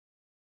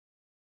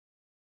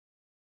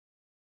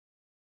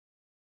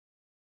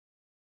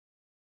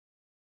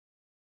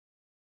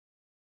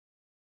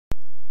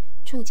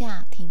触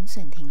价停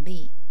损停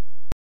利。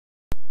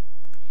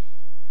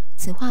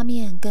此画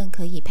面更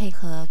可以配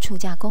合触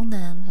价功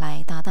能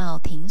来达到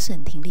停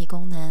损停利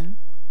功能。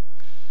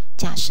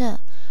假设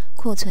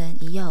库存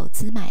已有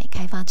资买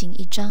开发金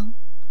1张，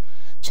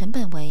成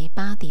本为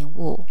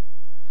 8.5，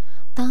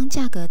 当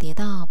价格跌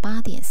到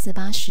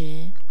 8.48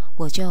 时，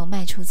我就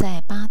卖出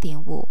在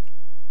 8.5。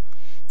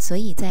所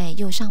以在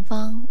右上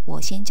方，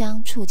我先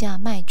将触价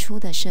卖出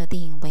的设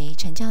定为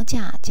成交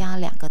价加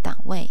2个档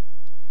位。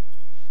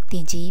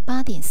点击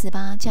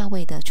 8.48 价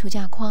位的触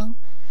价框，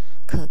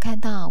可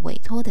看到委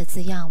托的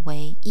字样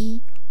为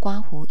1，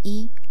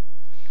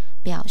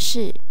表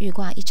示预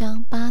挂一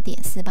张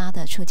 8.48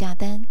 的触价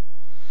单。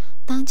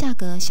当价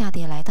格下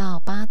跌来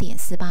到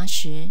 8.48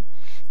 时，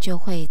就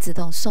会自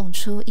动送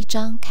出一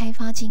张开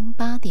发金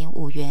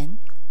 8.5 元。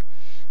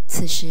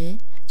此时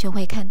就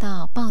会看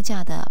到报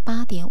价的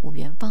 8.5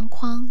 元方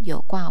框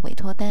有挂委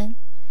托单，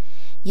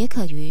也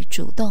可于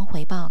主动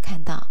回报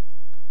看到。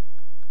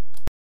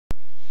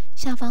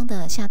下方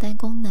的下单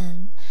功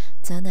能，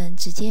则能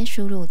直接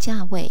输入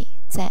价位，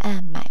再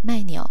按买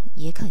卖钮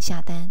也可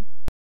下单。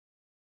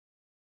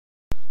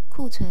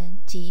库存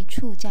及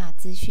触价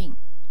资讯。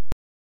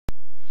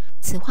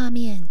此画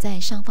面在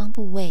上方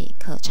部位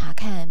可查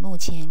看目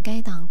前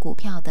该档股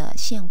票的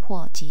现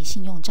货及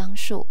信用张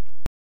数。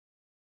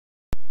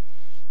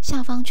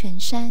下方全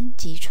删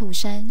及触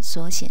删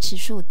所显示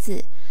数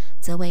字，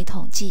则为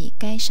统计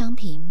该商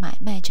品买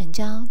卖成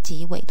交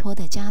及委托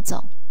的加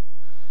总。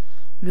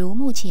如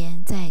目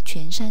前在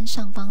全删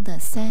上方的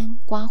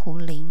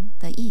3（0）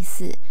的意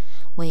思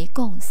为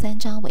共3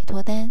张委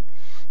托单，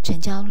成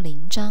交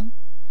0张；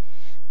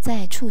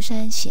在触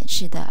删显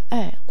示的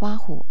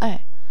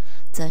2（2），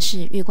则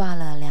是预挂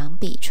了2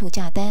笔触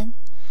价单，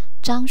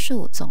张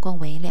数总共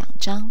为2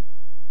张。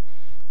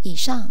以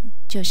上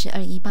就是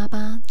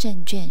2188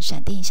证券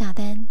闪电下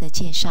单的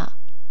介绍。